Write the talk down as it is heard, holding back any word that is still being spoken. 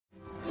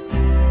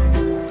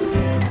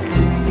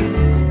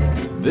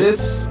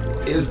This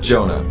is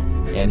Jonah,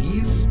 and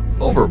he's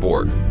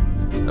overboard.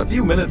 A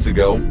few minutes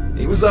ago,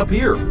 he was up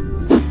here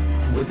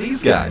with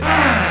these guys,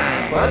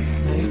 but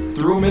they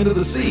threw him into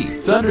the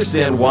sea. To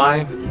understand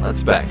why,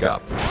 let's back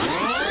up.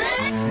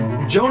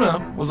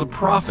 Jonah was a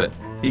prophet.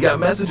 He got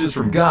messages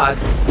from God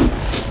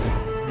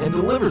and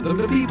delivered them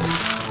to people.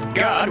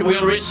 God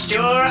will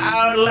restore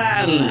our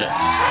land.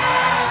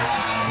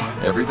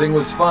 Everything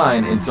was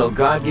fine until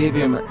God gave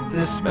him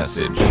this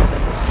message.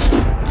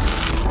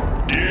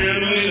 Dear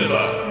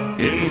Nineveh,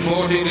 in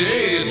 40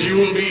 days you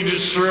will be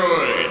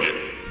destroyed.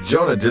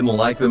 Jonah didn't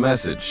like the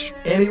message,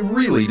 and he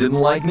really didn't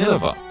like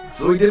Nineveh.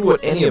 So he did what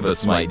any of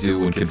us might do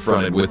when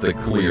confronted with the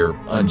clear,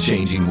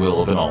 unchanging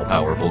will of an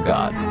all-powerful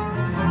God.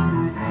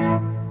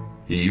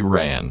 He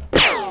ran.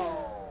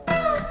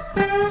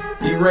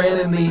 He ran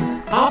in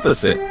the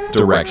opposite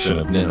direction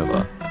of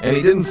Nineveh. And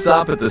he didn't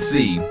stop at the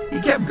sea. He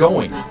kept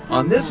going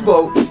on this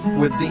boat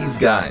with these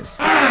guys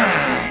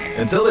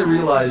until they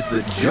realized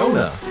that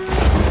Jonah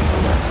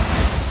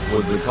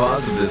was the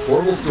cause of this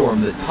horrible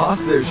storm that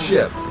tossed their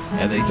ship,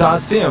 and they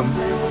tossed him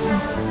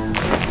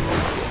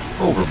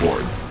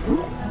overboard.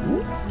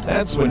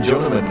 That's when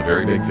Jonah met the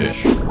very big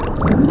fish.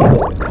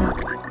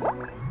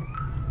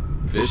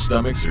 Fish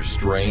stomachs are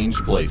strange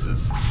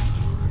places,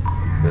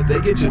 but they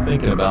get you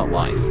thinking about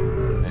life.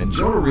 And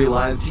Jonah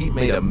realized he'd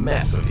made a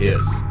mess of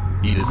his.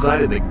 He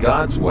decided that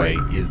God's way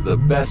is the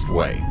best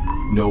way,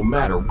 no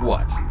matter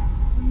what.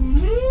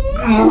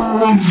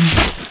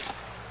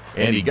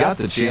 And he got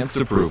the chance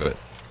to prove it.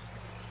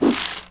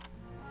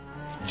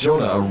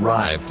 Jonah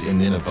arrived in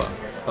Nineveh,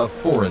 a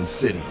foreign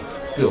city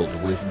filled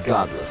with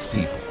godless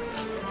people.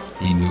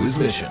 He knew his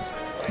mission.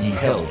 He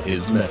held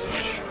his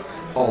message.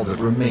 All that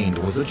remained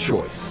was a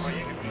choice: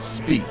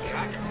 speak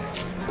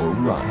or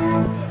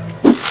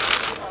run.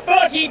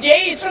 40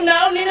 days from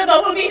now,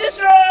 Nineveh will be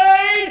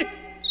destroyed!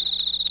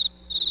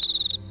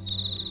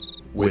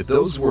 With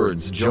those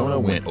words, Jonah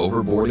went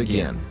overboard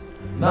again.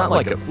 Not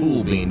like a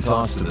fool being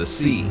tossed to the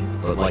sea,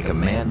 but like a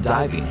man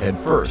diving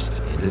headfirst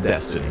into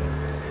destiny.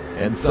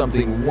 And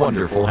something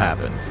wonderful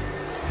happened.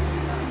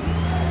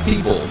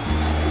 People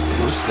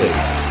were saved.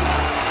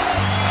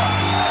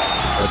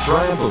 A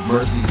triumph of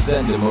mercy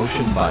set in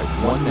motion by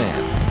one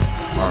man,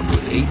 armed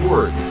with 8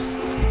 words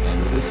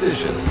and the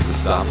decision to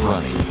stop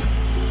running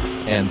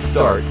and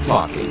start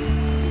talking.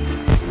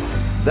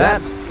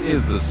 That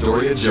is the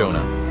story of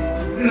Jonah.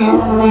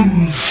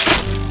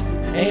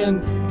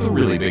 And the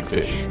really big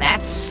fish.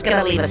 That's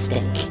gonna leave a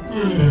stink.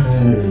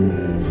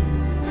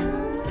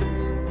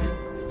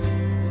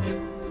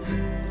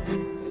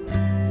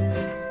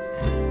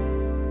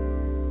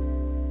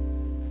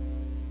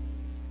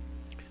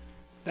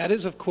 That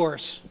is, of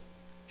course,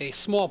 a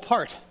small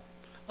part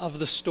of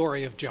the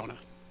story of Jonah.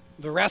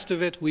 The rest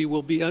of it we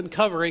will be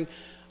uncovering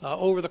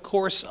over the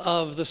course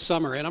of the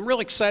summer. And I'm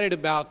really excited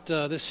about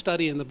this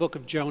study in the book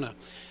of Jonah.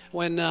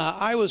 When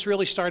I was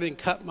really starting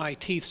to cut my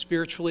teeth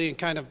spiritually and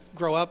kind of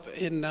grow up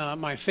in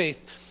my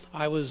faith,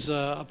 I was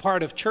a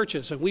part of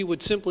churches, and we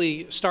would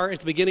simply start at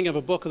the beginning of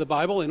a book of the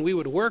Bible, and we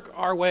would work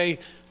our way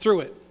through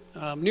it,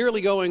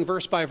 nearly going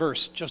verse by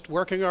verse, just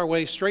working our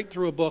way straight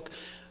through a book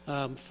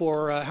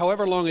for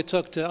however long it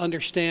took to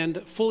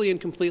understand fully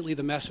and completely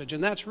the message.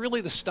 And that's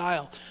really the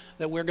style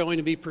that we're going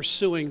to be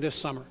pursuing this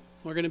summer.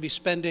 We're going to be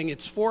spending,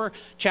 it's 4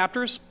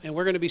 chapters, and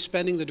we're going to be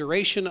spending the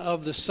duration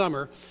of the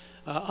summer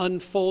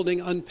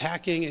unfolding,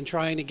 unpacking, and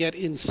trying to get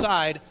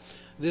inside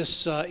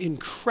this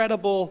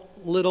incredible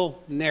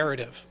little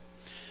narrative.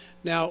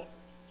 Now,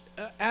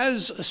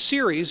 as a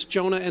series,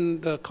 Jonah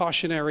and the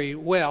Cautionary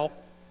Whale,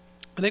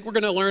 I think we're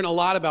going to learn a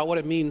lot about what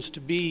it means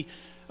to be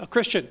a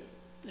Christian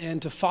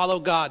and to follow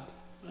God.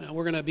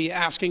 We're going to be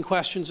asking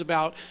questions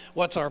about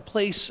what's our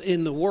place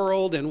in the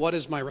world and what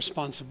is my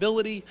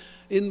responsibility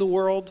in the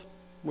world.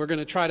 We're going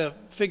to try to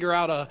figure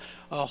out a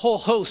whole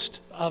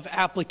host of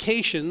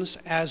applications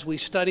as we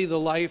study the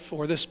life,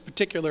 or this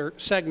particular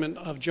segment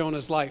of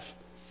Jonah's life.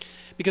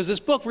 Because this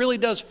book really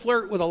does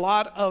flirt with a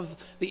lot of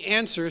the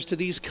answers to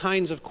these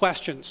kinds of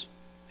questions.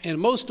 And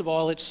most of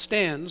all, it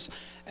stands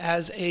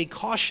as a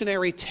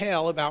cautionary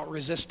tale about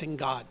resisting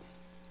God.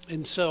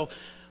 And so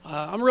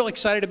I'm really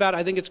excited about it.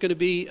 I think it's going to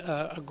be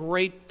a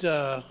great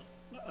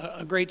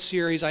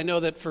series. I know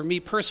that for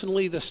me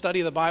personally, the study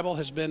of the Bible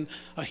has been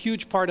a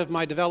huge part of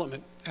my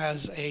development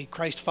as a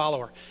Christ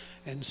follower.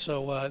 And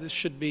so this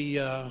should be,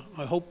 I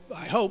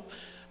hope,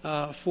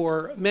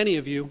 for many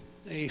of you,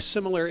 a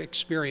similar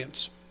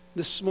experience.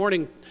 This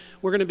morning,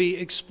 we're going to be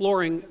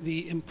exploring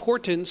the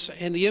importance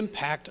and the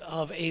impact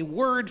of a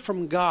word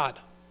from God,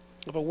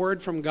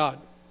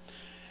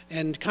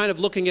 and kind of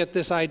looking at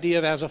this idea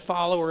of, as a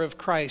follower of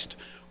Christ,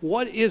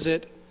 what is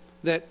it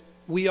that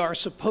we are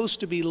supposed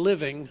to be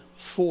living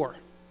for?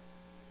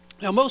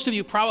 Now, most of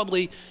you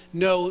probably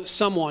know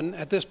someone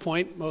at this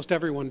point, most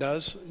everyone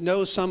does,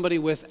 knows somebody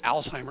with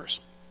Alzheimer's.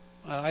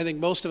 I think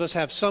most of us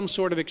have some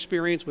sort of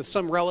experience with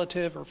some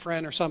relative or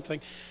friend or something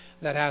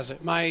that has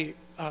it. My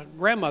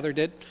grandmother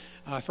did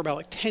for about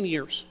like 10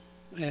 years.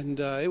 And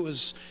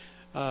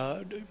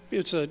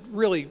it's a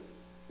really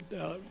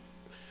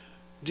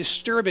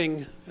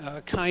disturbing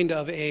kind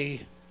of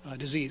a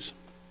disease.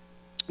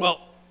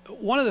 Well,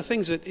 one of the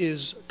things that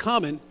is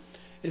common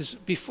is,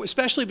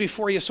 especially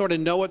before you sort of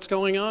know what's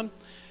going on,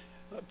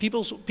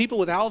 people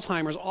with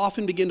Alzheimer's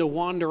often begin to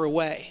wander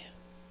away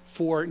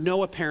for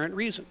no apparent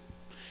reason.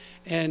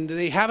 And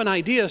they have an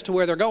idea as to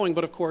where they're going,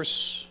 but of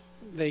course,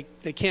 they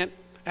can't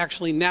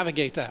actually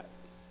navigate that.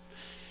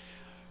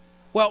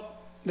 Well,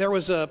 there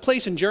was a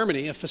place in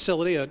Germany, a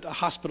facility, a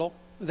hospital,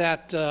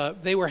 that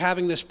they were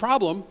having this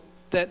problem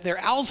that their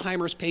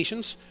Alzheimer's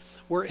patients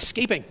were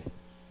escaping.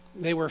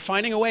 They were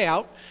finding a way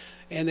out,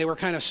 and they were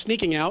kind of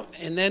sneaking out,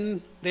 and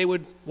then they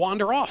would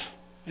wander off,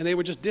 and they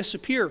would just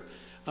disappear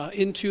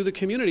into the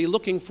community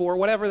looking for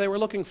whatever they were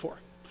looking for.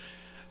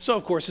 So,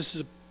 of course, this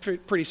is a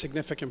pretty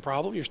significant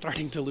problem. You're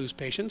starting to lose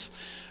patients.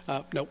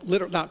 No,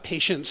 literally, not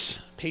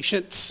patients,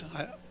 patients.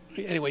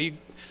 Anyway,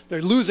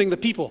 they're losing the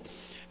people.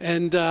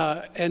 And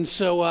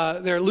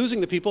so they're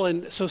losing the people.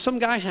 And so some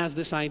guy has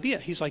this idea.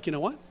 He's like, you know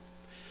what?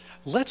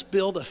 Let's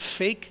build a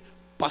fake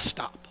bus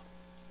stop.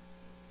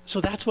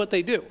 So that's what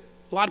they do.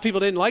 A lot of people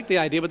didn't like the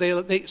idea, but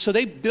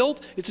they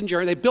built, it's in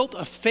Germany, they built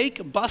a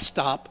fake bus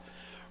stop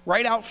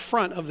right out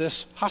front of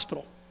this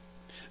hospital.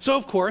 So,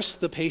 of course,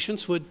 the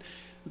patients would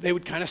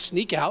kind of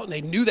sneak out, and they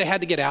knew they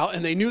had to get out,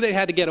 and they knew they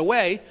had to get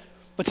away.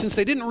 But since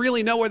they didn't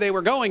really know where they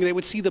were going, they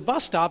would see the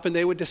bus stop, and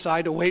they would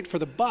decide to wait for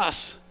the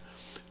bus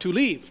to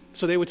leave.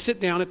 So they would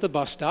sit down at the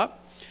bus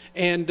stop,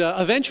 and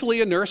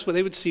eventually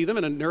they would see them,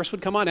 and a nurse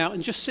would come on out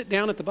and just sit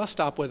down at the bus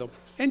stop with them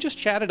and just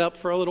chat it up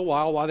for a little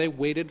while they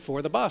waited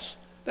for the bus.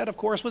 That, of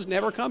course, was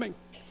never coming.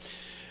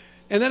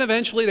 And then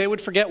eventually they would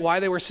forget why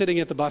they were sitting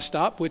at the bus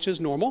stop, which is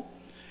normal.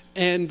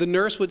 And the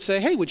nurse would say,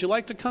 hey, would you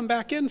like to come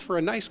back in for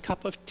a nice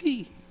cup of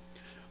tea?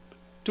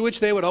 To which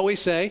they would always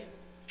say,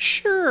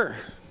 sure.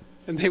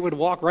 And they would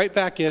walk right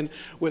back in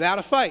without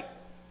a fight.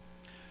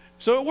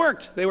 So it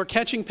worked. They were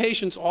catching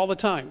patients all the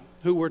time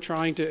who were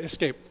trying to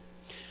escape.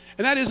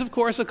 And that is, of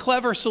course, a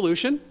clever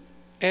solution.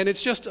 And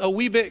it's just a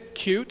wee bit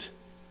cute.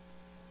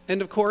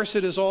 And, of course,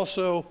 it is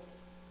also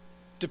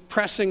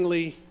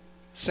depressingly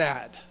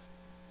sad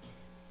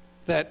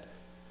that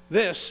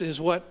this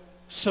is what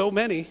so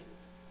many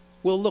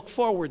will look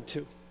forward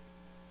to.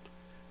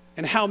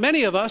 And how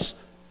many of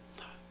us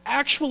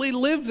actually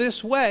live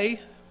this way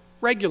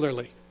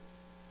regularly.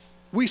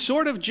 We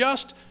sort of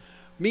just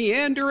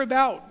meander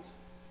about,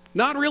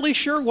 not really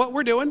sure what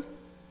we're doing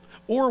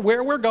or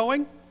where we're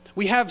going.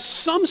 We have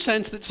some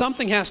sense that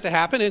something has to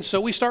happen, and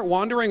so we start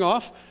wandering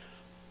off.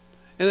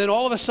 And then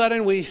all of a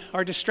sudden we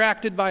are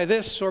distracted by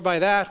this or by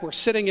that. We're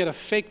sitting at a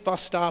fake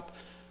bus stop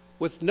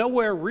with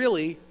nowhere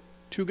really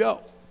to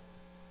go.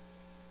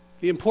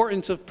 The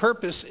importance of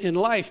purpose in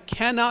life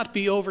cannot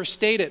be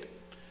overstated.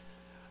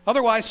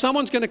 Otherwise,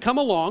 someone's going to come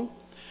along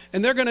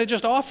and they're going to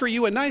just offer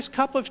you a nice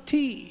cup of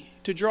tea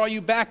to draw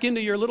you back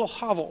into your little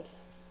hovel,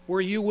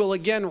 where you will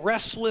again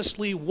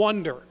restlessly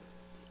wonder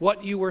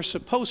what you were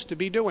supposed to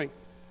be doing.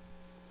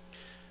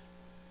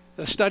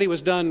 A study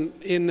was done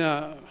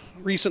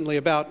recently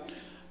about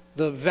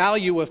the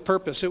value of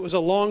purpose. It was a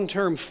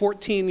long-term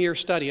 14-year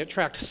study. It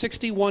tracked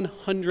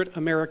 6,100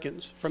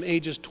 Americans from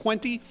ages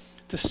 20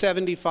 to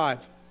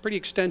 75. Pretty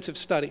extensive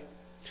study.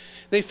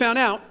 They found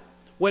out,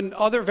 when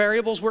other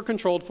variables were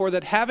controlled for,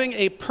 that having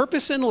a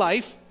purpose in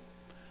life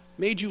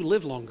made you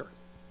live longer.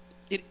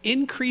 It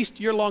increased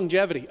your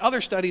longevity.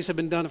 Other studies have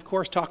been done, of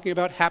course, talking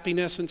about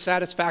happiness and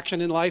satisfaction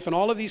in life and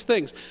all of these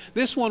things.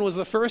 This one was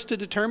the first to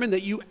determine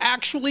that you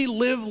actually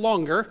live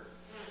longer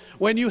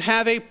when you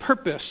have a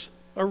purpose,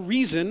 a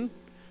reason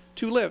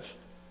to live.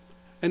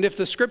 And if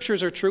the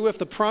scriptures are true, if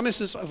the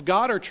promises of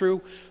God are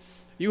true,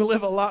 you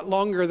live a lot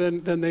longer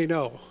than they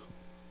know.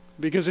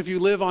 Because if you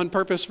live on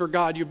purpose for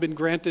God, you've been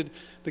granted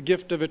the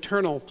gift of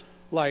eternal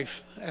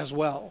life as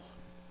well.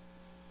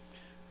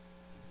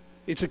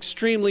 It's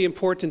extremely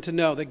important to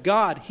know that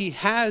God, He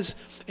has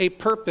a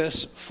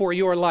purpose for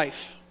your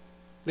life.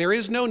 There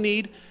is no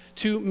need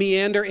to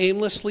meander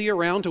aimlessly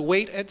around to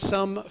wait at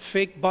some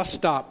fake bus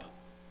stop.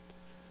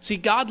 See,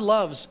 God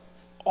loves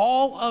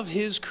all of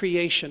His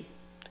creation.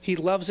 He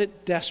loves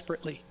it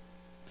desperately.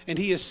 And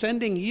He is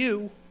sending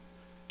you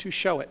to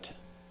show it.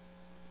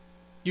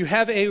 You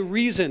have a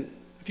reason.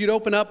 If you'd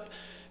open up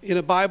in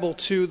a Bible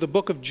to the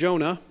book of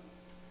Jonah,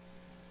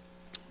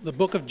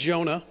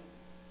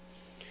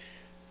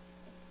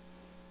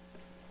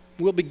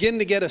 we'll begin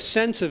to get a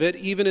sense of it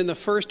even in the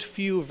first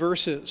few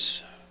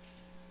verses.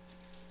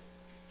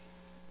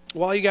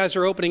 While you guys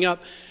are opening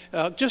up,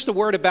 just a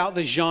word about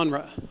the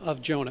genre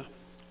of Jonah.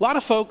 A lot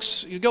of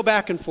folks, you go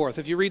back and forth.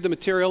 If you read the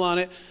material on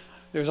it,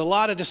 there's a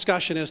lot of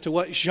discussion as to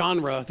what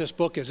genre this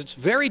book is. It's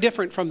very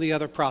different from the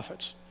other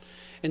prophets.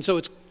 And so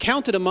it's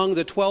counted among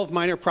the 12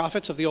 minor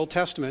prophets of the Old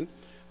Testament,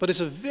 but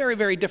it's a very,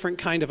 very different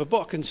kind of a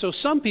book. And so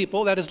some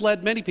people, that has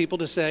led many people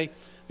to say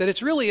that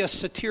it's really a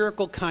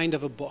satirical kind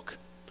of a book.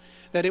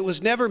 That it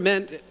was never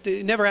meant,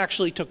 it never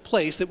actually took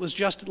place. It was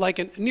just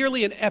like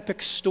nearly an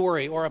epic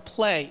story or a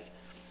play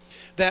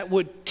that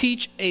would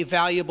teach a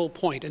valuable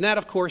point. And that,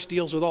 of course,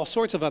 deals with all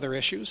sorts of other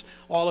issues,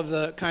 all of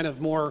the kind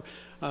of more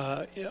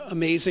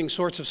amazing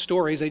sorts of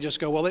stories. They just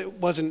go, well, it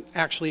wasn't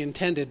actually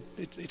intended.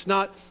 It's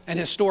not an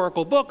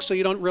historical book, so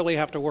you don't really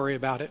have to worry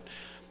about it.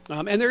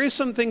 And there is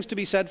some things to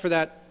be said for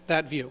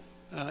that view.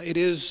 It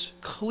is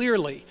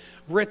clearly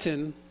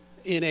written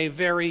in a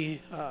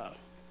very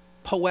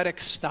poetic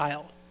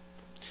style.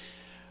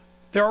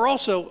 There are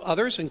also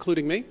others,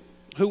 including me,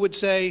 who would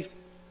say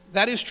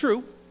that is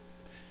true,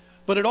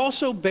 but it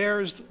also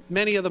bears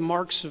many of the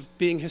marks of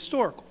being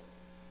historical.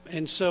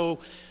 And so,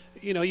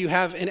 you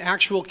have an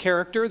actual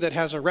character that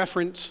has a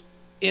reference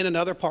in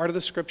another part of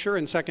the scripture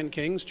in 2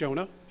 Kings,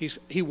 Jonah.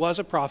 He was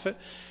a prophet.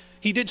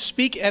 He did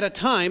speak at a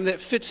time that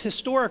fits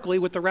historically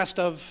with the rest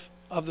of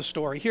the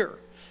story here.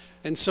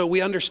 And so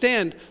we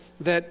understand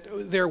that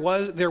there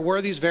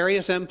were these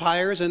various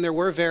empires and there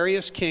were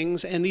various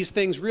kings, and these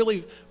things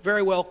really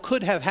very well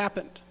could have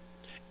happened.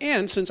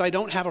 And since I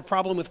don't have a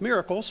problem with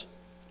miracles,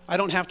 I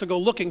don't have to go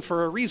looking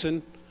for a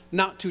reason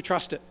not to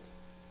trust it.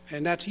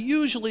 And that's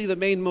usually the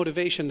main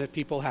motivation that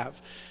people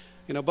have.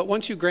 But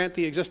once you grant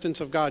the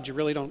existence of God, you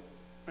really don't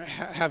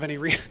have any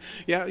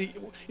yeah,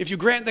 if you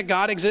grant that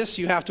God exists,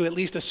 you have to at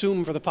least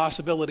assume for the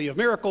possibility of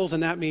miracles,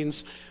 and that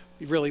means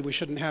really we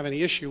shouldn't have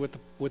any issue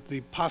with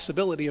the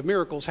possibility of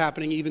miracles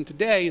happening even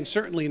today, and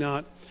certainly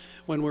not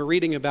when we're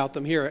reading about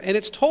them here. And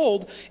it's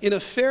told in a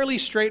fairly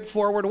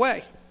straightforward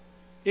way.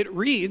 It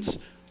reads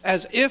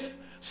as if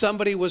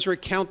somebody was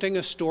recounting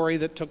a story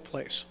that took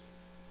place,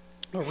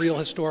 a real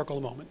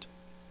historical moment.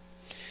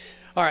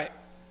 All right.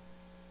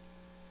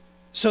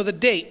 So the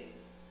date.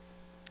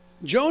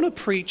 Jonah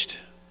preached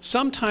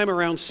sometime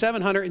around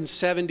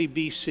 770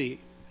 BC.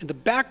 And the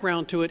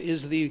background to it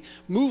is the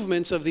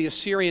movements of the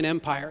Assyrian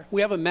Empire.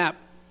 We have a map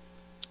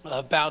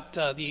about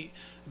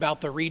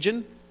the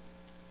region.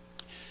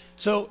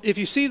 So if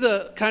you see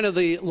the kind of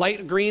the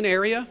light green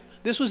area,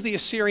 this was the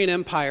Assyrian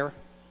Empire,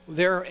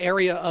 their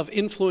area of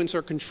influence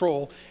or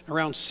control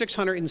around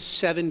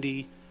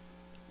 670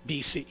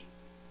 BC.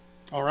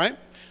 All right?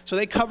 So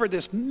they covered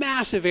this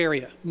massive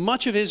area.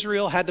 Much of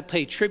Israel had to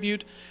pay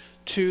tribute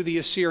to the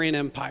Assyrian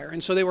Empire.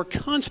 And so they were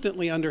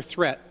constantly under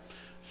threat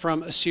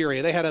from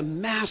Assyria. They had a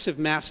massive,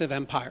 massive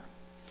empire.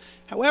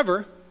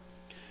 However,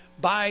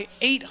 by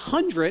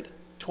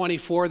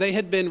 824, they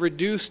had been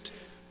reduced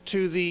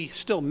to the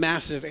still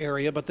massive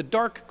area, but the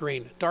darker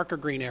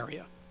green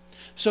area.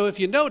 So if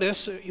you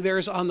notice,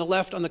 there's on the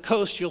left, on the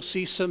coast, you'll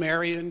see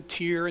Samaria and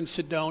Tyre and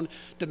Sidon,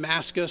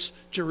 Damascus,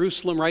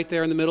 Jerusalem right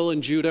there in the middle,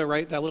 and Judah,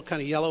 right, that little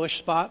kind of yellowish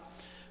spot.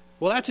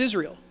 Well, that's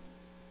Israel.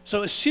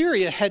 So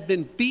Assyria had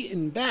been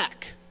beaten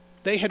back.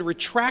 They had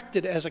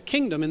retracted as a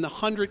kingdom in the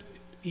 100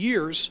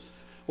 years,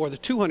 or the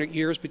 200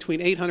 years between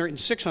 800 and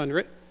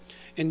 600,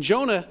 and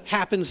Jonah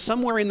happens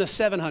somewhere in the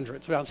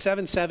 700s, about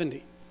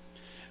 770.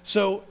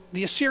 So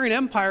the Assyrian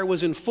Empire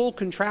was in full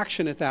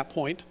contraction at that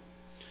point,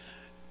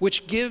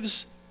 which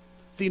gives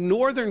the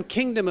northern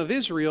kingdom of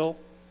Israel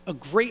a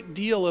great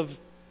deal of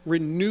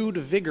renewed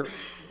vigor.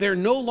 They're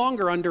no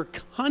longer under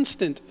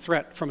constant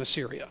threat from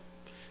Assyria.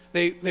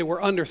 They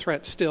were under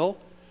threat still,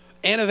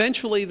 and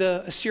eventually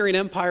the Assyrian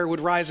Empire would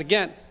rise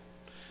again.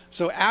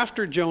 So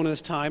after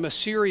Jonah's time,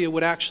 Assyria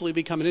would actually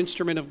become an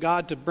instrument of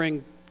God to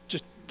bring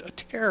just a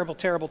terrible,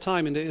 terrible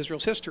time into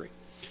Israel's history.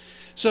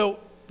 So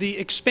the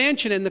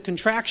expansion and the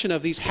contraction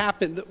of these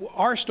happened.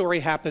 Our story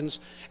happens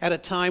at a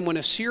time when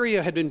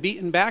Assyria had been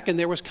beaten back, and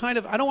there was kind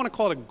of, I don't want to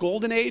call it a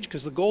golden age,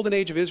 because the golden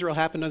age of Israel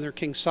happened under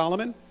King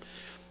Solomon.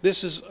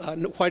 This is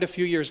quite a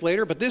few years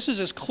later, but this is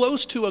as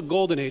close to a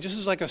golden age. This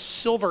is like a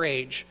silver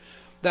age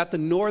that the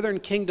northern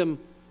kingdom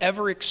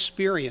ever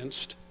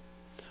experienced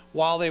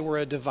while they were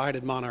a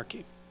divided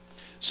monarchy.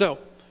 So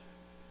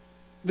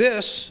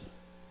this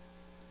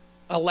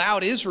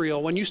allowed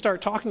Israel, when you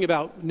start talking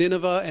about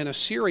Nineveh and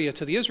Assyria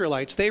to the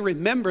Israelites, they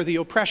remember the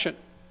oppression.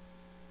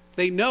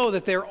 They know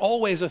that they're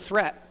always a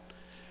threat.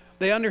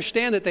 They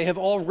understand that they have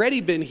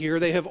already been here,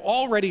 they have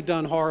already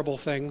done horrible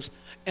things,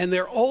 and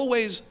they're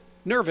always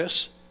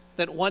nervous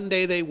that one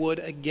day they would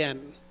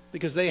again,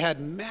 because they had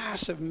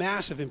massive,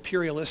 massive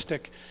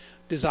imperialistic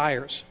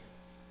desires.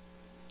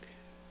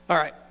 All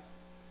right.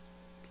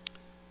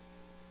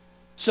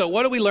 So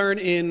what do we learn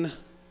in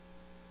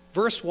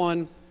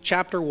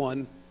chapter 1,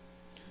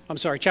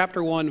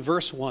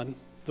 verse 1?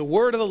 The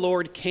word of the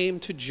Lord came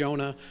to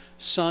Jonah,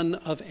 son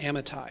of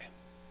Amittai.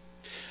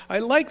 I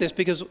like this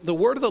because the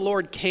word of the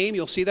Lord came,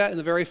 you'll see that in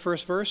the very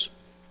first verse.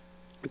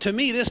 To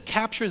me, this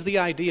captures the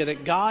idea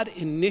that God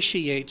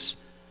initiates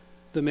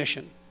the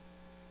mission.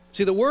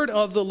 See, the word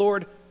of the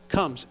Lord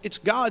comes. It's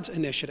God's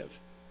initiative.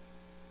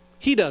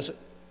 He does it.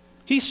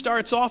 He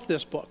starts off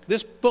this book.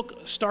 This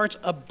book starts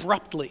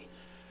abruptly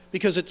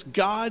because it's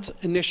God's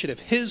initiative,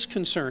 His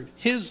concern,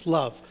 His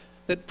love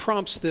that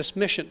prompts this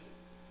mission.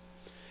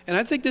 And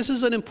I think this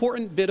is an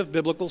important bit of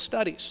biblical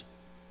studies.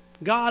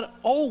 God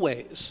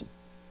always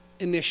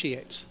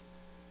initiates.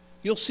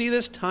 You'll see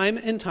this time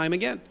and time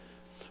again.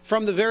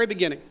 From the very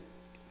beginning.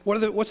 What are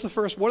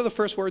the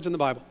first words in the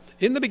Bible?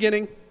 In the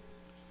beginning,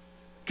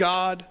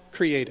 God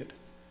created.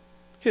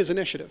 His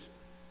initiative.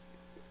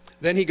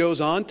 Then he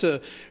goes on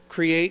to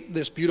create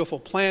this beautiful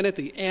planet,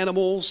 the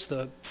animals,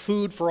 the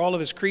food for all of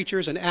his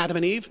creatures, and Adam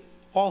and Eve,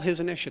 all his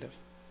initiative.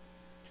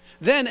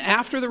 Then,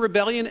 after the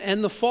rebellion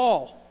and the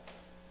fall,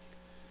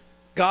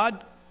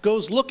 God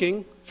goes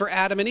looking for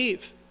Adam and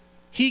Eve.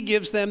 He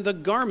gives them the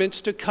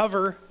garments to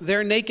cover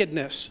their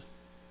nakedness.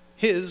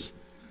 His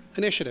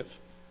initiative.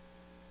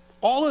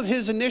 All of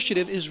his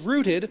initiative is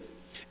rooted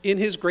in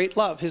his great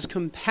love, his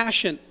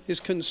compassion, his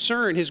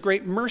concern, his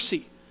great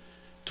mercy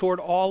toward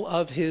all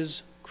of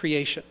his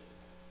creation.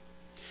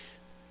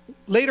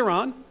 Later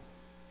on,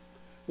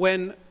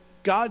 when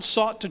God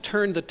sought to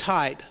turn the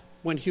tide,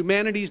 when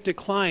humanity's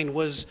decline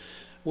was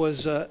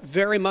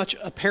very much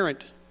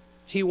apparent,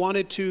 he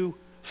wanted to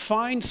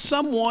find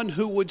someone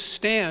who would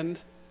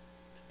stand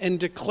and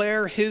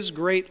declare his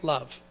great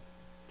love.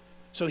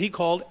 So he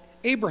called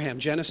Abraham,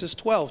 Genesis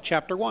 12,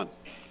 chapter 1.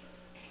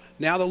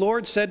 Now the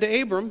Lord said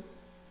to Abram,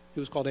 he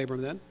was called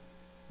Abram then,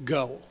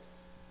 go.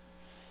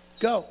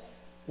 Go.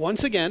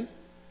 Once again,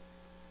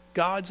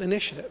 God's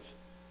initiative.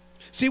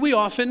 See, we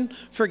often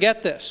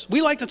forget this.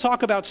 We like to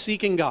talk about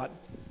seeking God.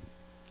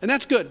 And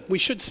that's good. We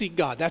should seek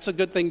God. That's a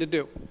good thing to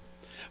do.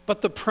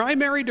 But the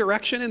primary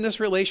direction in this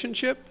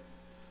relationship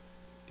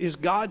is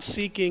God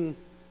seeking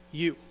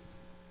you.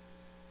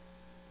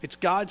 It's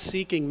God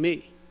seeking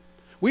me.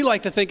 We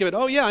like to think of it,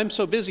 oh yeah, I'm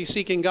so busy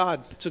seeking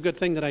God. It's a good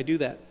thing that I do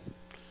that.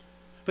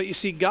 But you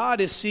see,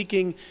 God is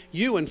seeking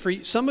you. And for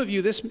some of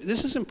you, this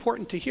is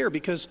important to hear,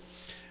 because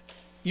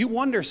you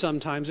wonder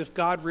sometimes if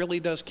God really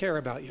does care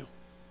about you.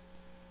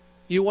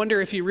 You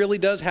wonder if he really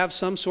does have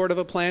some sort of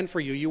a plan for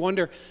you. You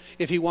wonder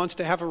if he wants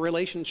to have a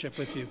relationship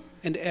with you.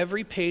 And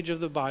every page of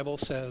the Bible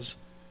says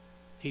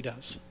he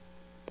does.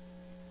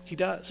 He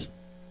does.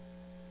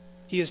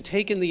 He has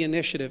taken the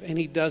initiative, and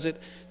he does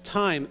it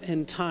time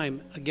and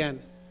time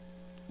again.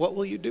 What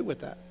will you do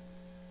with that?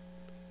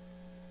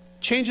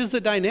 Changes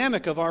the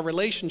dynamic of our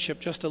relationship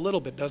just a little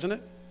bit, doesn't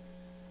it?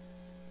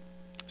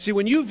 See,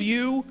 when you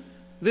view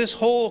this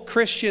whole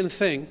Christian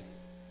thing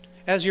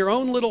as your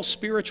own little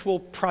spiritual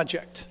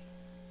project,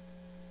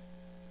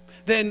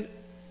 then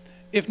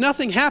if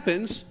nothing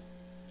happens,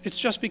 it's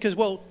just because,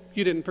 well,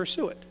 you didn't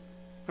pursue it.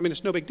 I mean,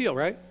 it's no big deal,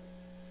 right?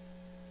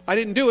 I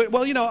didn't do it.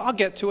 Well, I'll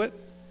get to it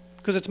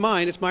because it's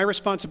mine. It's my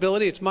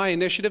responsibility. It's my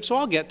initiative, so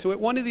I'll get to it.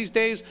 One of these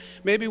days,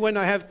 maybe when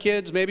I have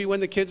kids, maybe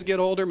when the kids get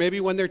older, maybe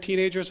when they're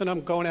teenagers and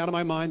I'm going out of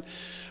my mind.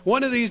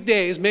 One of these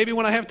days, maybe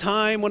when I have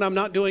time, when I'm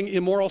not doing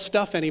immoral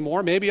stuff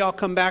anymore, maybe I'll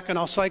come back and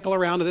I'll cycle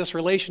around to this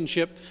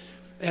relationship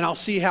and I'll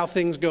see how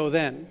things go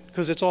then,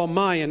 because it's all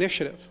my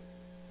initiative.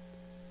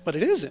 But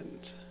it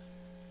isn't.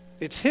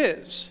 It's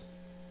his.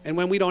 And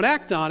when we don't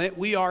act on it,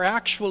 we are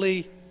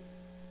actually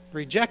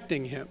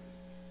rejecting him.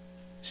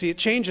 See, it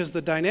changes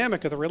the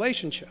dynamic of the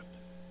relationship.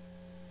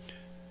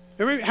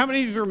 How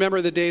many of you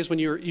remember the days when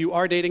you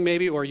are dating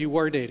maybe, or you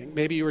were dating?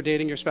 Maybe you were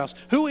dating your spouse.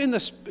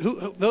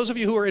 Those of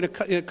you who are in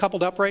a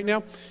coupled up right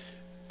now,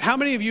 how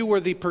many of you were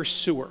the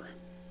pursuer?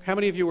 How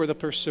many of you were the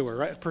pursuer,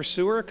 right?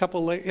 Pursuer, a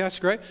couple, yes,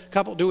 great.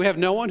 Couple, do we have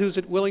no one who's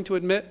willing to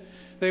admit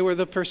they were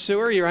the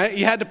pursuer? You're right.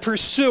 You had to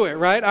pursue it,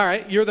 right? All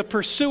right. You're the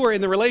pursuer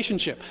in the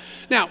relationship.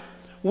 Now,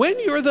 when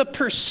you're the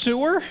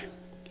pursuer,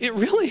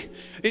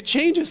 it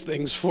changes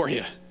things for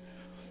you.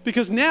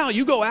 Because now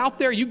you go out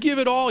there, you give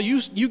it all,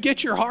 you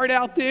get your heart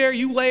out there,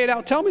 you lay it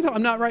out. Tell me that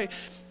I'm not right.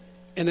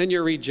 And then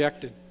you're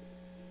rejected.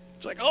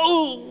 It's like,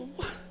 oh,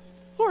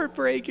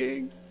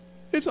 heartbreaking.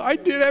 I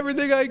did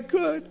everything I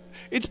could.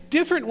 It's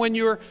different when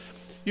you're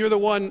the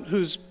one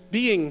who's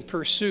being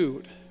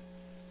pursued.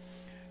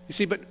 You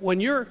see, but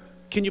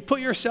can you put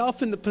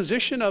yourself in the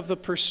position of the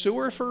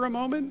pursuer for a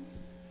moment?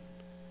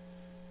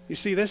 You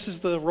see, this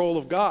is the role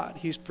of God.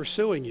 He's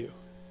pursuing you.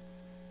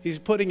 He's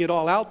putting it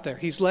all out there.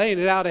 He's laying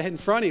it out in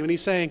front of you, and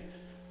he's saying,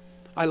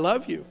 I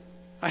love you.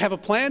 I have a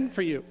plan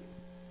for you.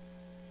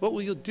 What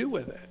will you do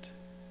with it?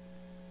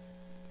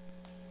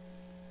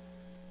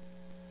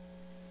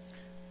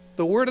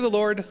 The word of the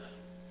Lord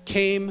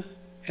came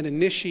and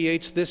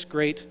initiates this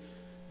great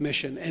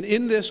mission. And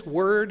in this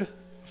word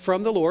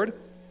from the Lord,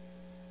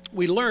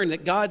 we learn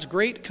that God's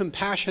great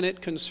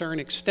compassionate concern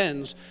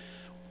extends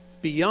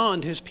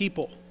beyond his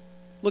people.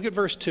 Look at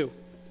verse 2.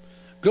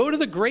 Go to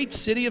the great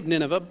city of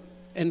Nineveh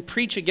and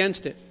preach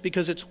against it,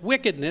 because its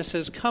wickedness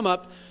has come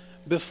up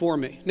before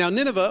me. Now,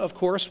 Nineveh, of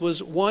course,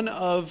 was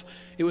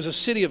it was a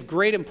city of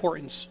great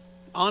importance.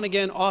 On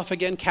again, off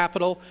again,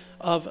 capital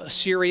of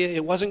Assyria.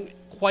 It wasn't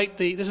quite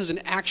this is an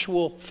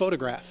actual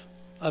photograph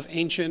of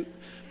ancient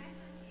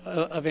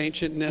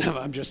Nineveh.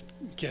 I'm just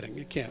kidding,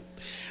 you can't.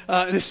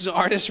 This is an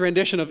artist's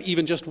rendition of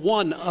even just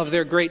one of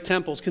their great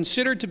temples,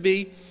 considered to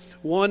be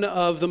one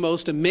of the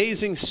most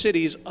amazing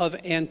cities of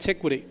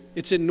antiquity.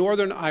 It's in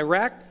northern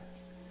Iraq,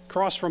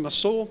 across from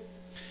Mosul.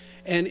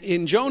 And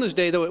in Jonah's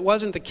day, though it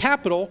wasn't the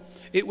capital,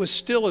 it was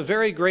still a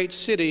very great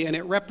city, and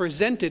it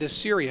represented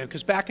Assyria.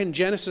 Because back in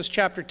Genesis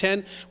chapter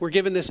 10, we're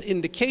given this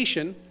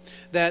indication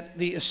that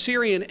the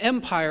Assyrian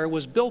Empire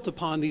was built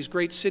upon these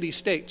great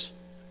city-states,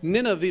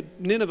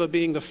 Nineveh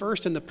being the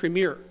first and the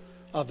premier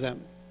of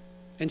them.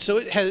 And so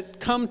it had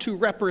come to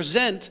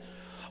represent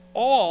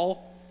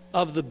all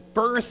of the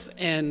birth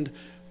and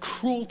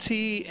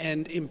cruelty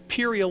and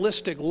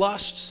imperialistic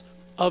lusts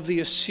of the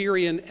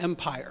Assyrian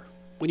Empire.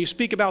 When you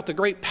speak about the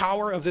great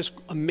power of this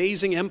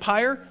amazing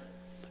empire,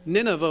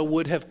 Nineveh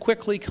would have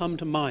quickly come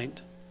to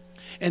mind.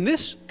 And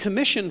this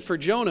commission for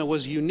Jonah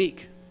was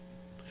unique.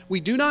 We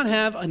do not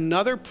have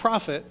another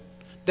prophet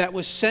that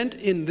was sent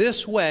in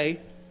this way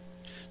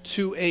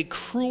to a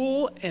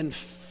cruel and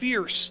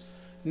fierce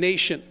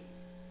nation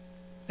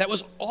that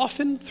was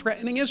often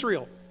threatening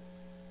Israel.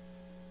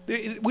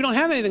 We don't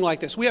have anything like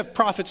this. We have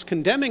prophets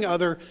condemning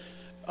other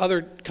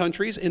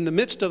countries in the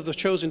midst of the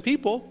chosen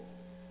people,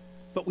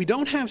 but we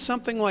don't have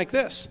something like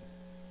this.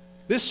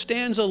 This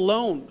stands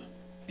alone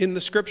in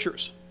the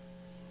scriptures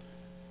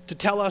to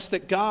tell us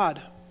that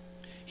God,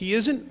 he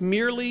isn't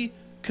merely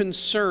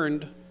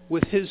concerned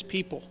with his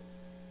people.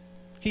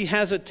 He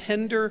has a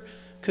tender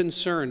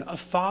concern, a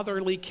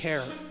fatherly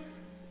care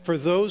for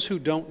those who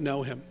don't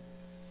know him.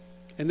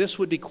 And this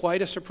would be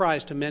quite a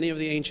surprise to many of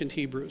the ancient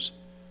Hebrews,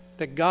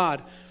 that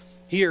God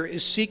here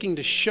is seeking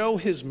to show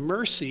his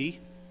mercy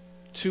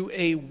to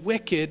a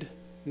wicked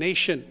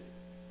nation.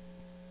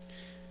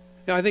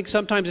 Now, I think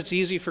sometimes it's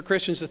easy for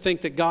Christians to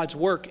think that God's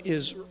work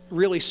is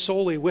really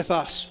solely with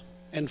us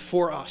and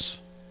for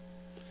us.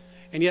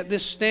 And yet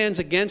this stands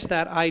against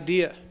that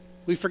idea.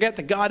 We forget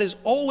that God has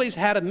always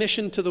had a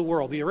mission to the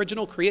world. The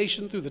original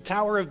creation through the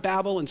Tower of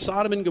Babel and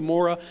Sodom and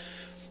Gomorrah.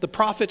 The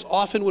prophets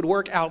often would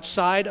work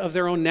outside of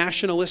their own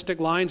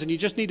nationalistic lines, and you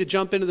just need to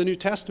jump into the New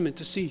Testament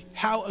to see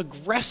how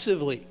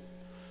aggressively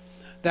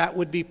that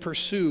would be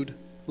pursued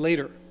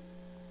later.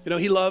 You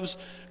know,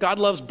 God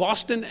loves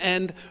Boston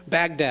and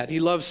Baghdad. He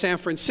loves San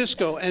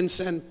Francisco and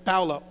San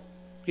Paulo.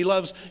 He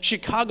loves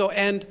Chicago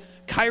and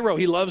Cairo.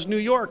 He loves New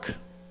York.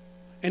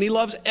 And he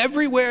loves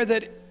everywhere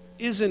that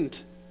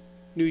isn't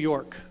New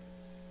York.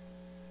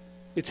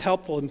 It's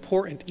helpful,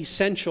 important,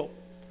 essential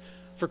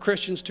for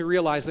Christians to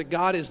realize that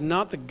God is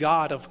not the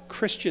God of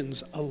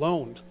Christians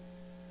alone.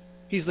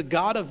 He's the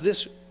God of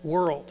this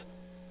world.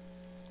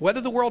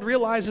 Whether the world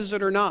realizes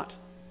it or not,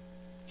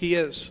 he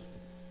is.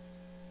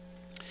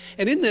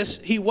 And in this,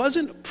 he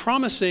wasn't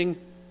promising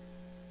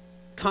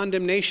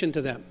condemnation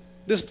to them.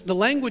 The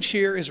language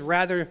here is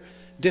rather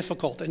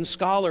difficult, and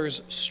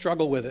scholars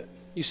struggle with it.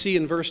 You see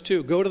in verse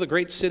 2, go to the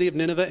great city of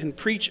Nineveh and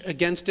preach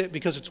against it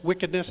because its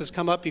wickedness has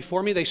come up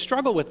before me. They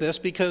struggle with this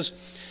because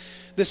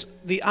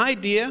the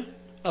idea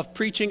of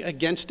preaching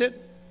against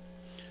it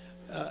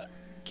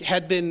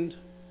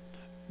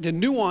the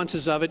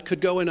nuances of it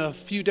could go in a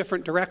few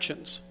different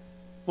directions.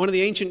 One of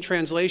the ancient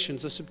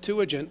translations, the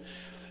Septuagint,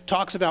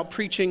 talks about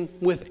preaching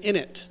within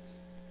it.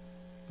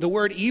 The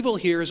word evil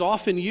here is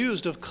often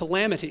used of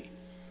calamity.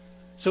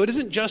 So it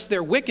isn't just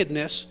their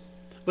wickedness,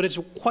 but it's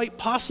quite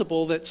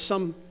possible that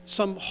some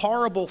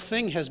horrible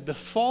thing has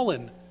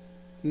befallen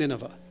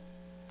Nineveh.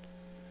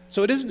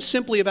 So it isn't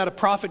simply about a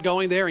prophet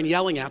going there and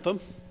yelling at them.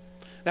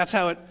 That's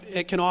how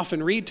it can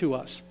often read to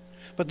us.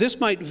 But this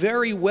might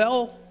very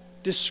well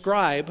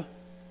describe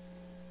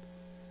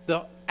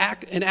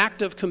an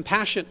act of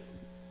compassion.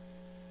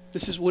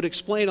 This would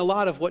explain a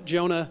lot of what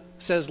Jonah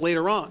says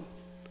later on.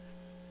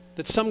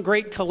 That some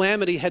great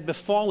calamity had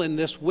befallen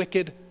this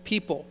wicked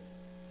people,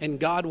 and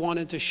God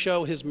wanted to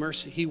show his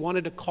mercy. He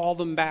wanted to call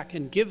them back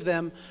and give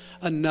them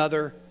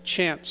another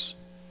chance.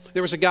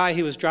 There was a guy,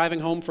 he was driving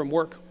home from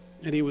work,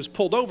 and he was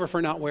pulled over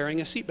for not wearing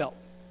a seatbelt.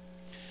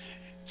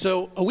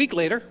 So a week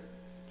later,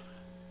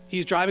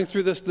 he's driving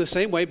through the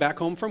same way back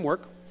home from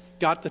work,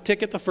 got the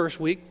ticket the first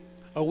week.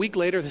 A week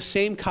later, the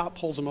same cop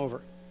pulls him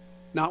over,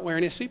 not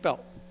wearing his seatbelt.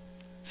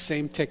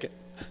 Same ticket.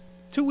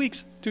 2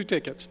 weeks, 2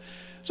 tickets.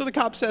 So the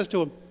cop says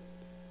to him,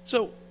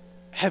 so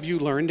have you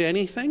learned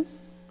anything?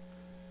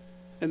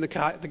 And the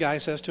guy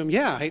says to him,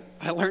 yeah,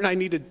 I learned I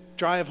need to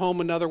drive home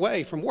another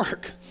way from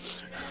work.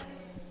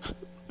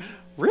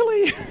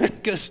 Really?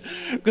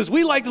 Because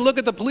we like to look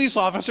at the police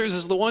officers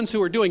as the ones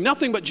who are doing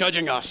nothing but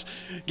judging us,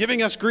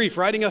 giving us grief,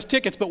 writing us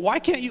tickets. But why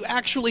can't you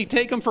actually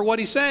take him for what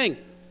he's saying?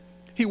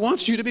 He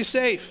wants you to be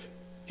safe.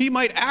 He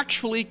might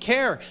actually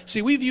care.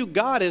 See, we view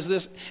God as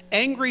this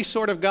angry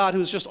sort of God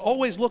who's just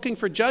always looking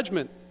for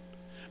judgment.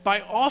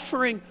 By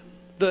offering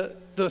the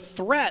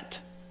threat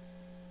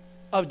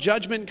of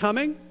judgment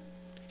coming,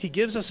 he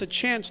gives us a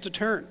chance to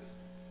turn.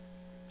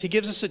 He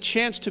gives us a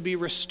chance to be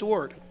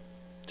restored,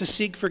 to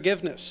seek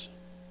forgiveness.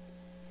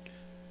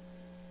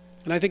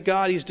 And I think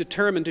God, he's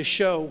determined to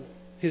show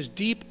his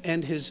deep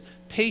and his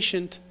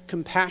patient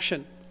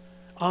compassion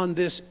on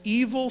this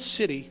evil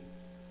city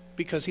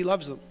because he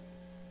loves them.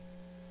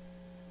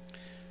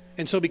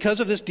 And so because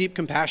of this deep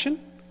compassion,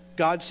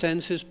 God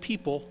sends his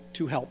people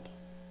to help.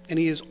 And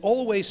he is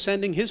always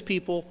sending his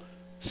people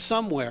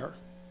somewhere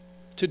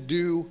to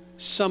do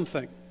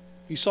something.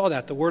 You saw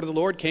that. The word of the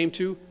Lord came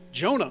to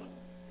Jonah,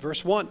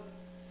 verse 1.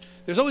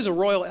 There's always a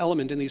royal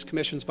element in these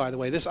commissions, by the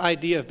way. This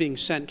idea of being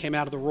sent came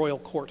out of the royal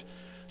court.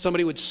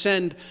 Somebody would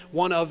send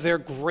one of their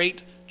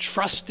great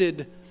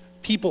trusted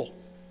people,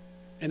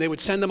 and they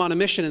would send them on a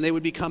mission, and they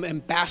would become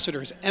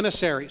ambassadors,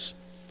 emissaries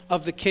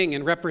of the king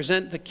and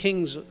represent the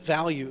king's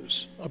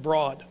values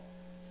abroad.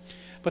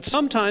 But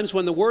sometimes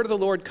when the word of the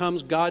Lord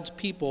comes, God's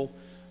people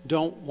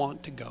don't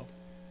want to go.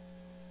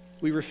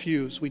 We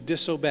refuse, we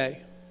disobey.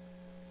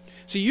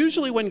 See,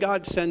 usually when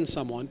God sends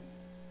someone,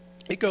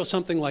 it goes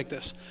something like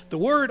this. The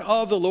word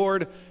of the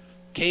Lord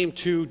came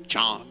to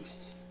John.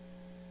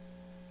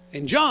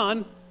 And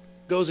John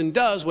goes and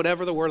does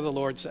whatever the word of the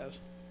Lord says.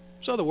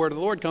 So the word of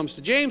the Lord comes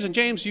to James, and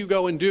James, you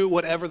go and do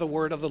whatever the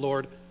word of the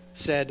Lord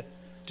said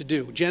to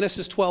do.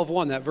 Genesis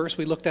 12:1, that verse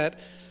we looked at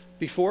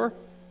before.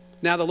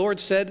 Now the Lord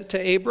said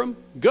to Abram,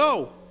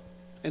 go.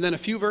 And then a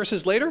few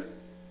verses later,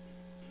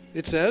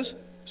 it says,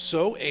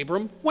 so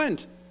Abram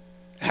went,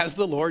 as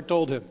the Lord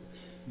told him.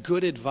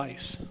 Good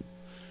advice.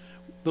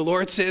 The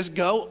Lord says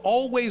go,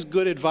 always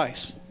good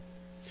advice.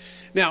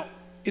 Now,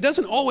 it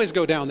doesn't always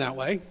go down that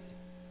way.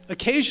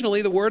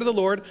 Occasionally, the word of the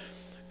Lord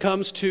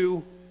comes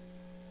to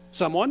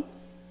someone.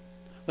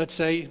 Let's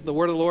say the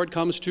word of the Lord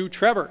comes to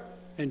Trevor.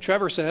 And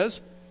Trevor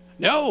says,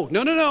 no,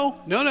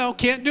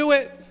 can't do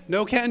it.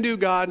 No can do,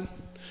 God.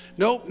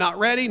 Nope, not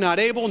ready, not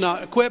able,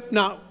 not equipped,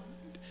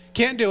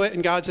 can't do it.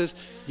 And God says,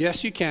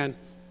 yes, you can.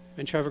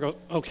 And Trevor goes,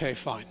 okay,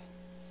 fine.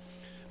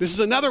 This is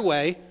another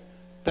way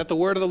that the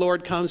word of the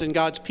Lord comes and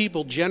God's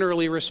people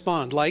generally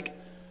respond, like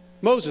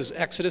Moses,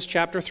 Exodus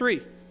chapter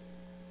 3.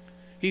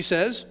 He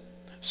says,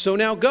 so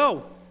now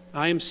go.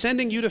 I am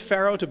sending you to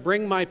Pharaoh to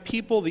bring my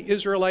people, the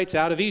Israelites,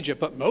 out of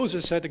Egypt. But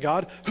Moses said to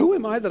God, who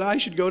am I that I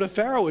should go to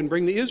Pharaoh and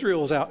bring the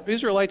Israelites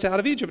out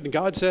of Egypt? And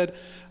God said,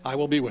 I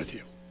will be with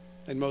you.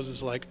 And Moses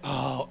is like,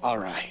 oh, all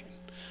right,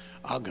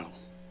 I'll go.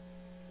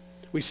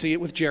 We see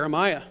it with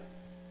Jeremiah.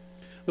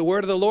 The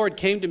word of the Lord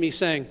came to me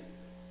saying,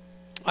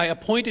 I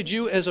appointed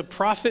you as a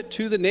prophet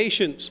to the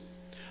nations.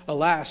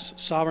 Alas,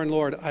 sovereign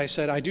Lord, I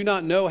said, I do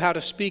not know how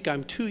to speak.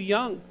 I'm too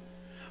young.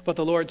 But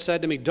the Lord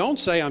said to me, don't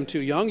say I'm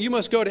too young. You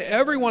must go to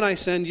everyone I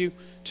send you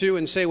to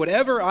and say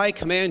whatever I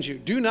command you.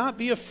 Do not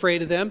be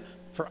afraid of them,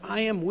 for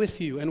I am with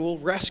you and will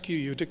rescue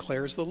you,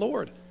 declares the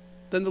Lord.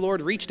 Then the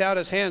Lord reached out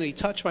his hand and he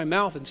touched my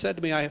mouth and said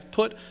to me, I have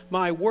put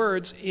my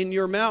words in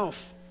your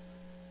mouth.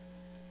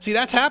 See,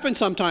 that's happened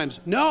sometimes.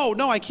 No,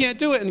 I can't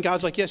do it. And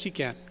God's like, yes, you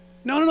can.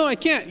 No, I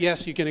can't.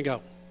 Yes, you're going to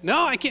go.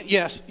 No, I can't.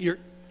 Yes,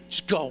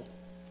 just go.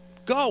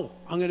 Go.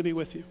 I'm going to be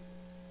with you.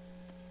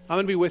 I'm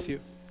going to be with you,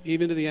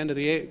 even to the end of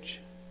the age.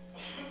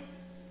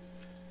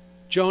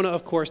 Jonah,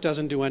 of course,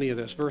 doesn't do any of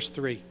this. Verse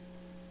 3.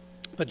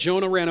 But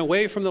Jonah ran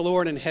away from the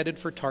Lord and headed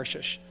for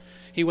Tarshish.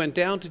 He went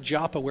down to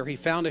Joppa, where he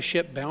found a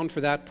ship bound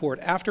for that port.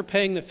 After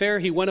paying the fare,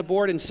 he went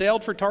aboard and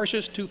sailed for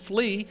Tarshish to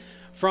flee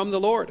from the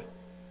Lord.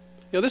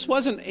 You know, this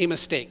wasn't a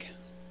mistake.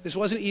 This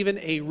wasn't even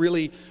a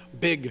really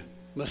big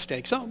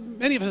mistake. So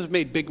many of us have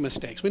made big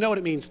mistakes. We know what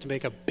it means to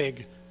make a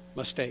big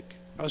mistake.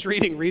 I was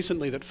reading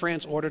recently that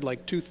France ordered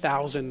like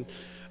 2,000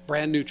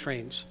 brand new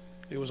trains.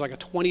 It was like a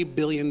 $20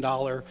 billion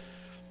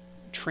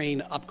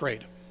train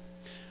upgrade.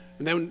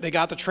 And then they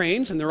got the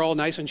trains, and they're all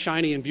nice and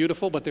shiny and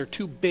beautiful, but they're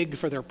too big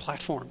for their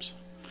platforms.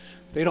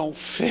 They don't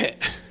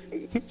fit.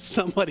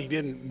 Somebody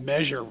didn't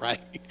measure right.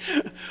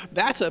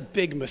 That's a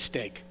big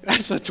mistake.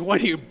 That's a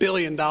 $20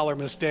 billion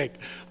mistake.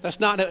 That's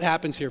not what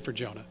happens here for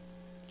Jonah.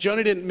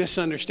 Jonah didn't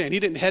misunderstand. He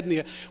didn't head in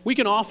the... We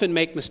can often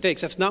make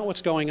mistakes. That's not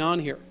what's going on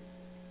here.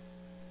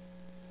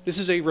 This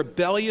is a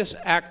rebellious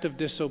act of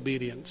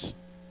disobedience.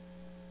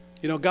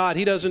 You know, God,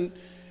 he doesn't...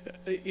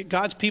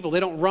 God's people, they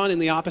don't run in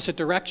the opposite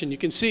direction. You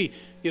can see,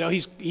 you know,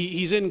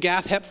 he's in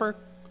Gath Hepher.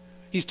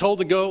 He's told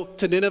to go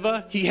to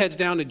Nineveh. He heads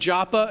down to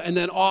Joppa and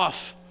then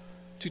off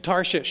to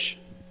Tarshish.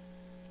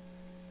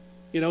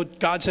 You know,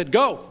 God said,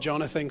 go.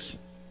 Jonah thinks,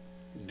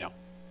 no,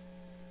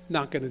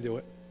 not going to do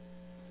it.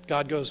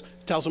 God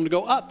tells him to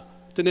go up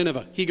to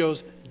Nineveh. He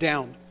goes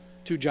down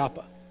to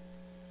Joppa.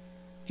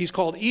 He's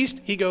called east.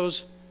 He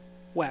goes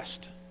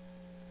west.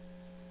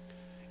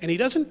 And he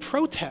doesn't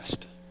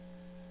protest.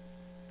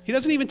 He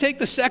doesn't even take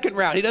the second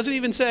route. He doesn't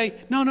even say,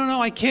 no,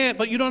 I can't,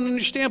 but you don't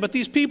understand, but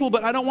these people,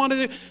 but I don't want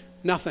to do.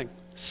 Nothing.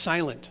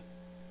 Silent.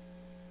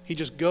 He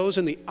just goes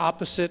in the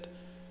opposite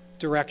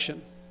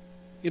direction.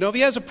 You know, if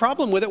he has a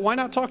problem with it, why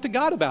not talk to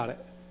God about it?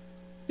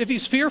 If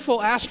he's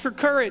fearful, ask for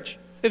courage.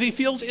 If he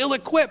feels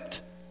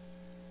ill-equipped,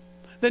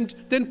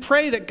 then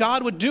pray that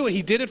God would do it.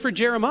 He did it for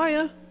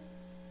Jeremiah.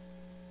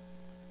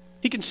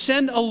 He can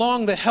send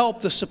along the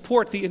help, the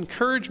support, the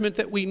encouragement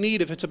that we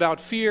need if it's about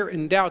fear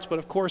and doubts. But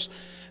of course,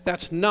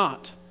 that's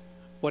not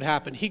what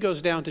happened. He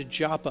goes down to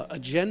Joppa, a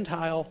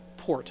Gentile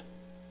port.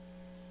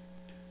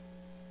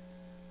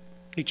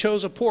 He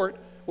chose a port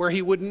where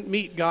he wouldn't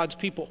meet God's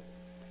people,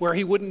 where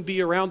he wouldn't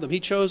be around them. He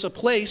chose a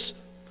place,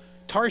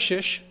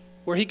 Tarshish,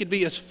 where he could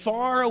be as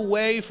far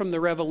away from the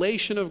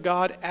revelation of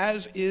God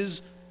as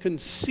is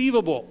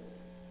conceivable.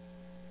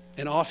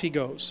 And off he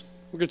goes.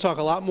 We're going to talk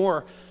a lot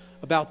more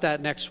about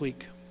that next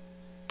week.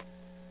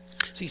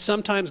 See,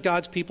 sometimes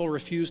God's people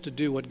refuse to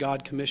do what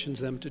God commissions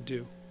them to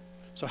do.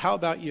 So how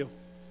about you?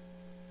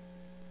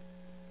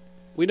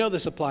 We know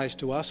this applies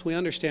to us. We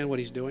understand what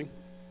he's doing.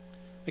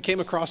 I came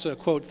across a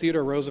quote,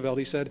 Theodore Roosevelt.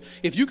 He said,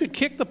 if you could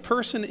kick the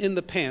person in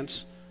the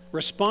pants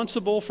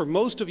responsible for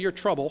most of your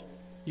trouble,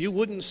 you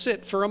wouldn't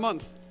sit for a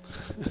month.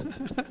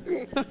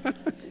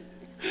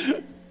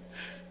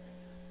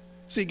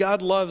 See,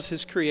 God loves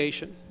his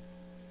creation.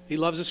 He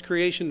loves his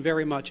creation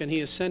very much, and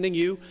he is sending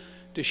you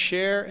to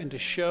share and to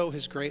show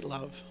his great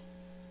love.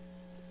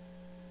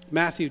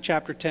 Matthew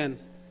chapter 10,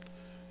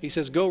 he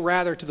says, "Go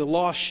rather to the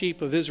lost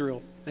sheep of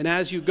Israel, and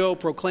as you go,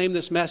 proclaim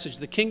this message.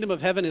 The kingdom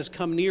of heaven has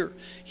come near.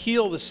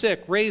 Heal the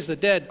sick, raise the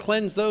dead,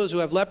 cleanse those who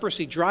have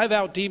leprosy, drive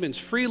out demons.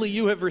 Freely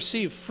you have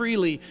received,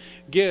 freely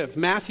give."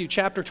 Matthew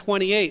chapter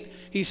 28,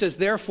 he says,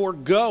 "Therefore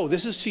go."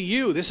 This is to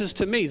you, this is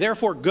to me.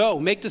 "Therefore go,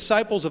 make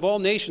disciples of all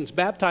nations,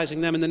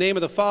 baptizing them in the name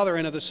of the Father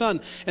and of the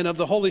Son and of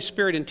the Holy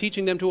Spirit, and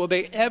teaching them to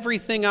obey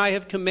everything I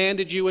have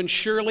commanded you. And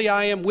surely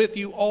I am with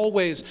you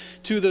always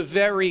to the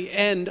very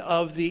end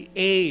of the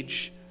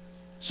age."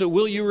 So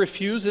will you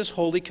refuse this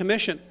holy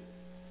commission?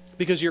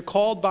 Because you're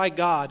called by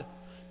God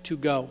to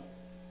go.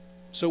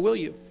 So will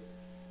you?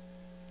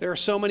 There are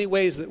so many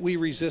ways that we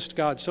resist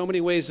God, so many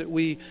ways that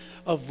we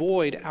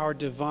avoid our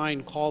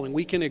divine calling.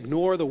 We can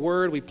ignore the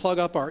word, we plug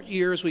up our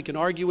ears, we can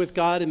argue with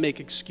God and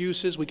make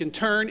excuses, we can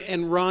turn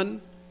and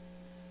run.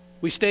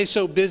 We stay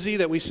so busy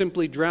that we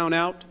simply drown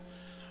out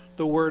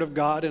the word of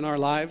God in our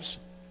lives.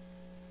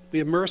 We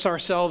immerse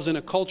ourselves in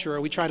a culture,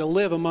 or we try to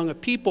live among a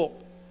people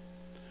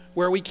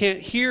where we can't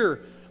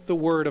hear the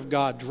word of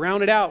God,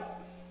 drown it out.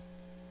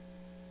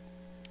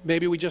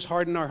 Maybe we just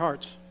harden our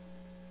hearts.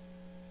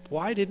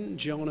 Why didn't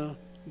Jonah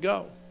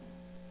go?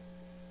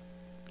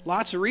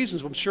 Lots of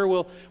reasons. I'm sure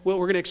we're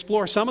going to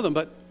explore some of them,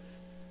 but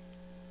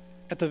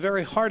at the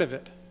very heart of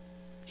it,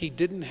 he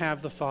didn't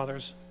have the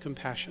Father's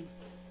compassion.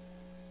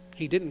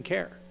 He didn't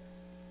care.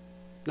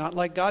 Not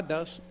like God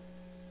does.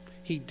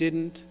 He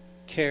didn't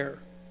care.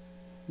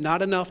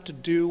 Not enough to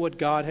do what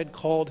God had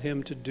called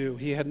him to do.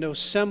 He had no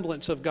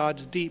semblance of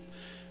God's deep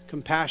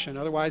compassion.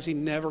 Otherwise, he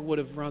never would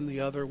have run the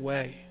other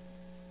way.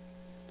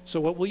 So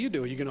what will you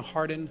do? Are you going to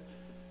harden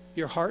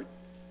your heart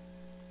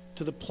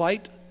to the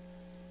plight,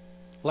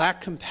 lack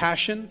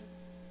compassion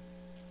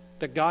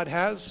that God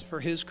has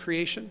for his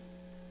creation?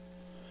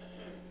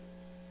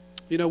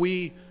 You know,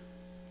 we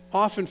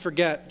often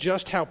forget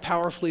just how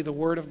powerfully the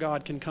Word of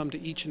God can come to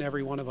each and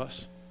every one of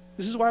us.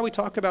 This is why we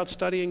talk about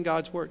studying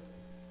God's Word.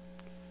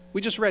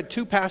 We just read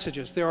 2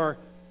 passages. There are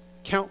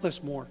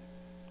countless more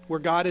where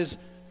God is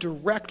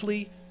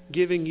directly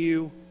giving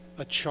you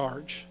a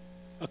charge,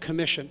 a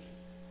commission.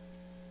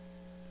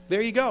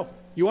 There you go.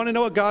 You want to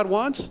know what God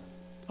wants?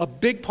 A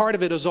big part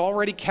of it is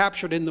already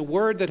captured in the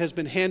word that has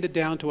been handed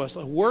down to us.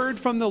 A word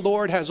from the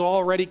Lord has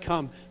already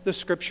come, the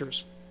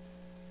Scriptures.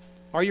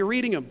 Are you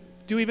reading them?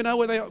 Do you even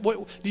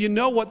know do you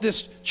know what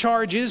this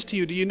charge is to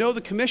you? Do you know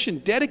the commission?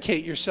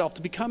 Dedicate yourself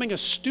to becoming a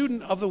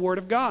student of the Word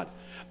of God.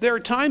 There are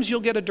times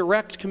you'll get a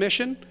direct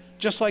commission,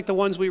 just like the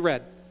ones we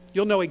read.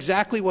 You'll know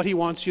exactly what he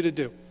wants you to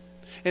do.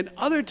 And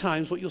other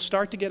times what you'll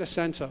start to get a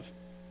sense of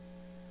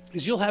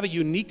is you'll have a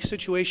unique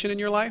situation in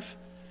your life,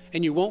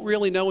 and you won't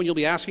really know, and you'll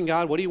be asking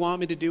God, what do you want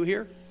me to do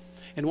here?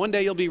 And one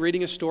day you'll be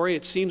reading a story,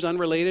 it seems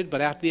unrelated,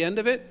 but at the end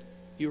of it,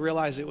 you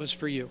realize it was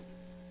for you,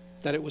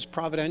 that it was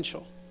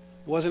providential.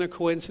 It wasn't a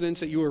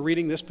coincidence that you were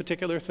reading this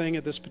particular thing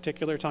at this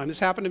particular time. This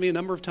happened to me a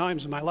number of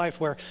times in my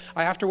life where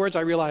afterwards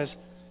I realized,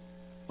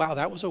 wow,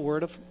 that was a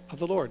word of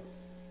the Lord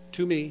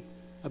to me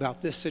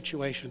about this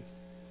situation.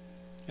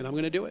 And I'm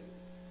going to do it.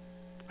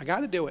 I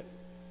got to do it.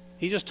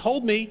 He just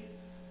told me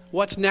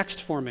what's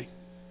next for me.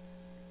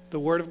 The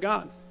Word of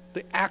God.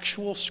 The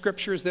actual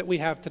Scriptures that we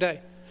have today.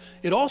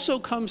 It also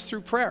comes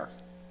through prayer.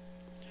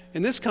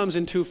 And this comes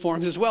in 2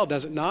 forms as well,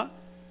 does it not?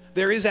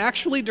 There is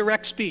actually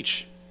direct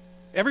speech.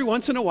 Every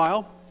once in a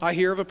while, I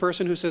hear of a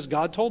person who says,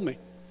 God told me.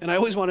 And I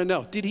always want to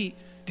know, did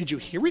you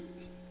hear it?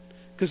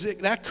 Because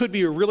that could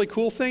be a really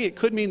cool thing. It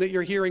could mean that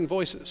you're hearing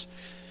voices.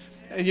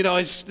 And you know,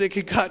 it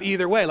could cut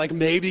either way. Like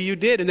maybe you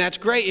did, and that's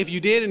great. If you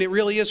did and it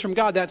really is from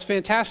God, that's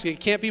fantastic. It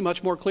can't be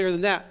much more clear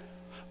than that.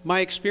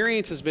 My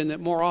experience has been that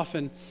more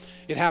often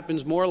it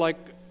happens more like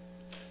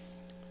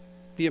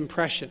the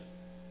impression,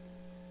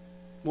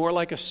 more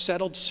like a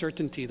settled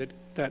certainty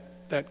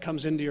that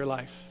comes into your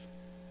life.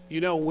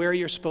 You know where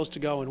you're supposed to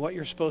go and what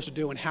you're supposed to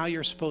do and how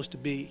you're supposed to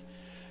be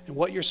and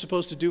what you're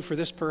supposed to do for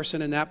this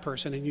person and that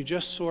person, and you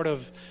just sort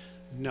of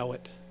know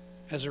it.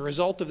 As a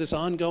result of this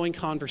ongoing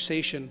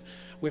conversation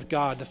with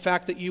God, the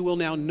fact that you will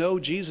now know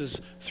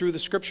Jesus through the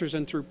Scriptures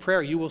and through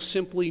prayer, you will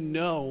simply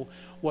know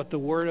what the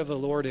word of the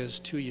Lord is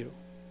to you.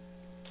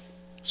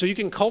 So you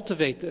can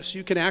cultivate this.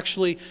 You can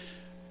actually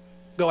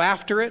go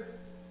after it,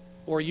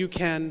 or you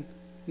can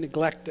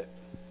neglect it.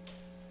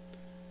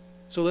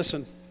 So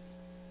listen,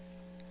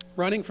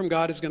 running from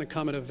God is going to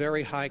come at a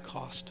very high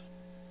cost.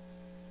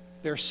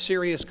 There are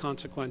serious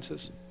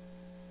consequences.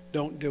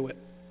 Don't do it.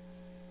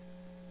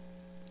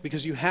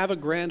 Because you have a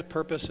grand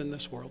purpose in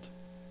this world.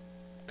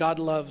 God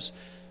loves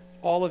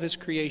all of his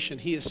creation.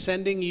 He is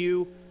sending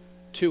you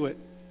to it,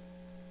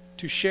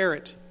 to share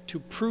it, to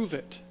prove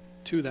it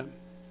to them.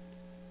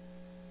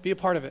 Be a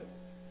part of it.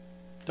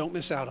 Don't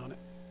miss out on it.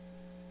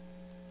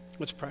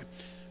 Let's pray.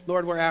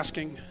 Lord, we're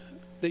asking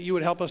that you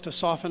would help us to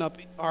soften up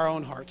our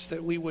own hearts,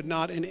 that we would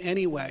not in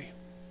any way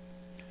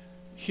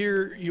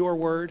hear your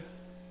word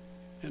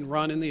and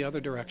run in the other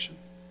direction,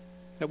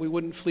 that we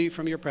wouldn't flee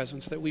from your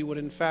presence, that we would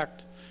in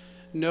fact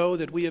know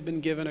that we have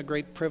been given a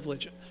great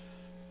privilege,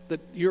 that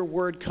your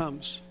word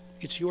comes.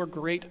 It's your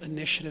great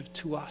initiative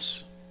to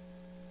us,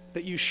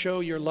 that you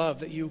show your love,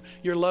 that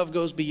your love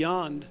goes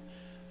beyond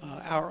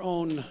our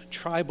own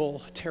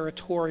tribal,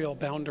 territorial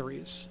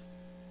boundaries.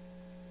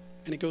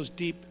 And it goes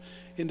deep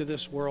into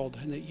this world,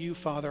 and that you,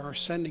 Father, are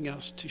sending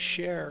us to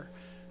share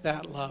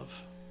that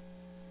love.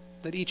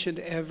 That each and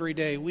every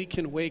day we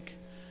can wake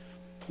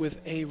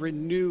with a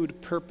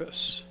renewed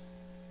purpose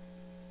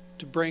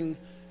to bring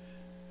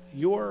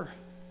your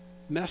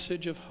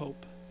message of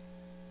hope,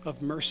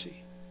 of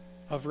mercy,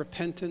 of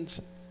repentance,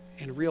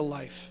 and real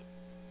life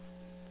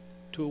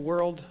to a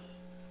world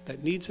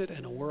that needs it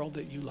and a world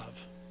that you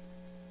love.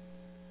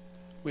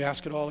 We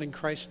ask it all in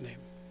Christ's name.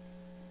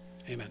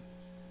 Amen.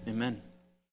 Amen.